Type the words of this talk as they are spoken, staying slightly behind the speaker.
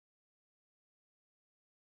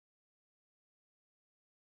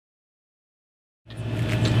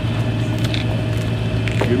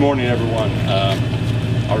Good morning, everyone.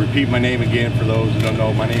 I'll repeat my name again for those that don't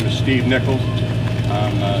know. My name is Steve Nichols.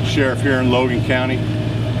 I'm sheriff here in Logan County.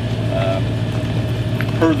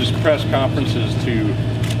 Heard this press conference is to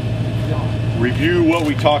review what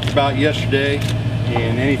we talked about yesterday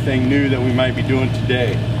and anything new that we might be doing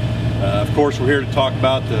today. Of course, we're here to talk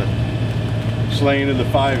about the slaying of the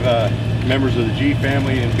 5 members of the Gee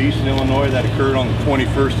family in Beason, Illinois that occurred on the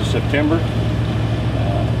 21st of September.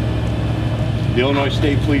 The Illinois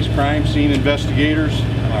State Police crime scene investigators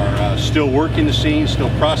are still working the scene, still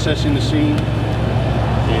processing the scene,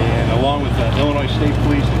 and along with the Illinois State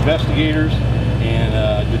Police investigators and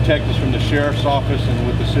detectives from the Sheriff's Office and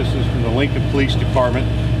with assistance from the Lincoln Police Department,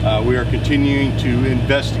 we are continuing to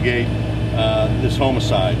investigate this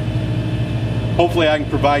homicide. Hopefully I can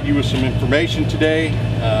provide you with some information today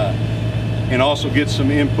and also get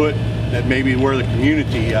some input that maybe where the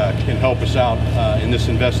community can help us out in this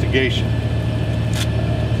investigation.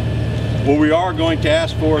 What we are going to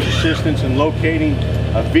ask for is assistance in locating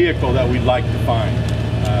a vehicle that we'd like to find.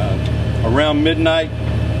 Around midnight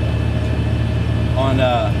on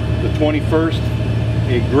the 21st,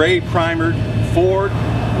 a gray primered Ford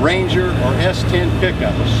Ranger or S10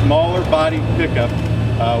 pickup, a smaller body pickup,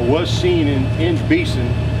 was seen in Beason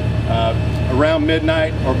around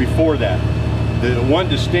midnight or before that. The one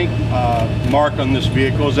distinct mark on this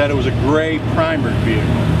vehicle is that it was a gray primered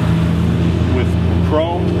vehicle with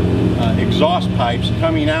chrome exhaust pipes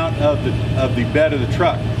coming out of the bed of the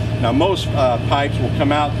truck. Now most pipes will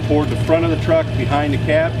come out toward the front of the truck behind the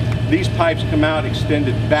cab. These pipes come out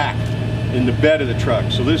extended back in the bed of the truck.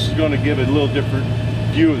 So this is going to give a little different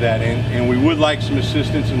view of that, and we would like some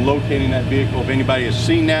assistance in locating that vehicle. If anybody has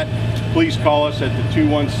seen that, please call us at the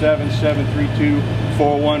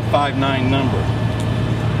 217-732-4159 number.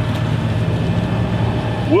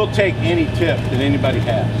 We'll take any tip that anybody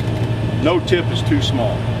has. No tip is too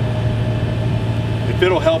small. If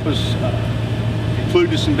it'll help us conclude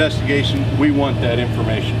this investigation, we want that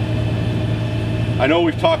information. I know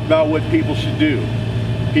we've talked about what people should do.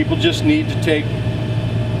 People just need to take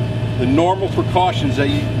the normal precautions that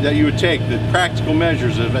you would take, the practical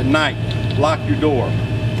measures of at night, lock your door,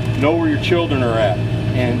 know where your children are at,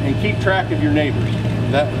 and keep track of your neighbors.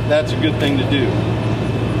 That's a good thing to do.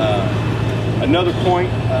 Another point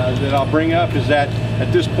that I'll bring up is that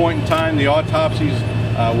at this point in time, the autopsies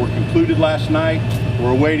were concluded last night.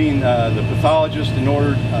 We're awaiting the pathologist in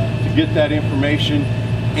order to get that information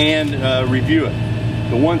and review it.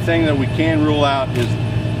 The one thing that we can rule out is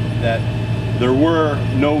that there were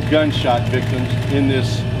no gunshot victims in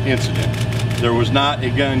this incident. There was not a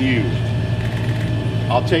gun used.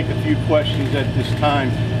 I'll take a few questions at this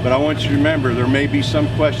time, but I want you to remember there may be some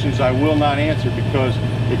questions I will not answer because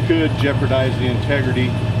it could jeopardize the integrity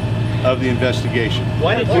of the investigation.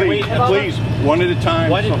 Why did you wait? Please, one at a time.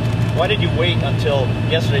 Why did you wait until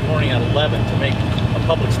yesterday morning at 11 to make a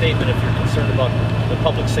public statement if you're concerned about the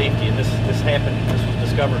public safety? And this happened. This was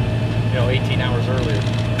discovered, 18 hours earlier.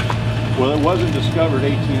 Well, it wasn't discovered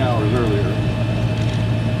 18 hours earlier.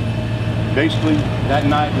 Basically, that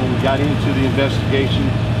night when we got into the investigation,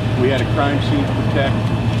 we had a crime scene to protect.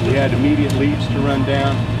 We had immediate leads to run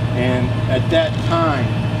down, and at that time,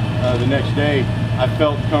 the next day, I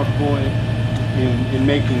felt comfortable in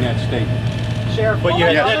making that statement. Sheriff, but you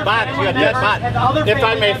had dead bodies. You had dead bodies. If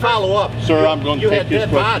I may follow up, sir, I'm going to take this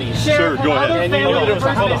question. Sheriff, sir, go ahead. Other family members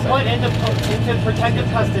been put into protective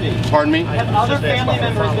custody? Pardon me? Have other family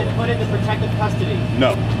members been put into protective custody?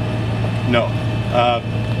 No, no.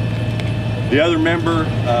 The other member,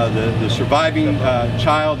 the surviving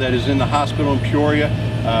child that is in the hospital in Peoria,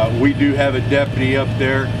 we do have a deputy up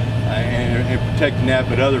there and protecting that,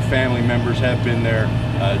 but other family members have been there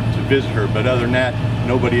to visit her. But other than that,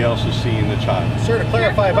 nobody else is seeing the child. Sir, to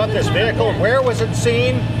clarify about this vehicle, where was it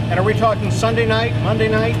seen? And are we talking Sunday night, Monday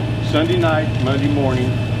night? Sunday night, Monday morning.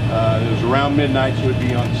 It was around midnight, so it would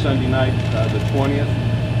be on Sunday night, the 20th.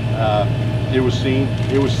 It was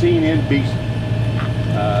seen in Beason.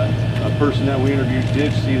 A person that we interviewed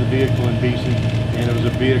did see the vehicle in Beason, and it was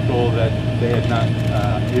a vehicle that they had not,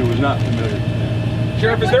 it was not familiar to them.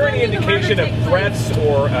 Sheriff, is there any indication of threats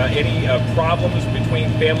or any problems between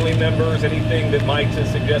family members, anything that might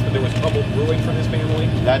suggest that there was trouble brewing for this family?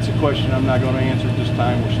 That's a question I'm not going to answer at this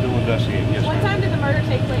time. We're still investigating. Yes, what time did the murder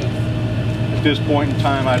take place? At this point in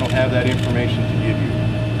time, I don't have that information to give you.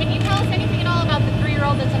 Can you tell us anything at all about the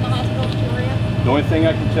 3-year-old that's in the hospital in Peoria? The only thing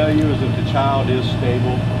I can tell you is that the child is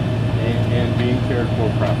stable and being cared for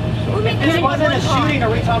properly. So if this wasn't a shooting, are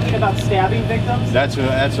we talking about stabbing victims? That's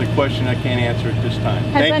a question I can't answer at this time.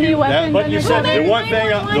 Has Thank you. But you said the one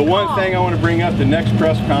thing I want to bring up, the next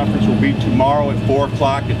press conference will be tomorrow at 4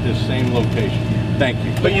 o'clock at this same location. Thank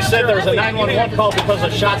you. But you said there was a 911 call because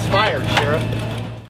of shots fired, Sheriff.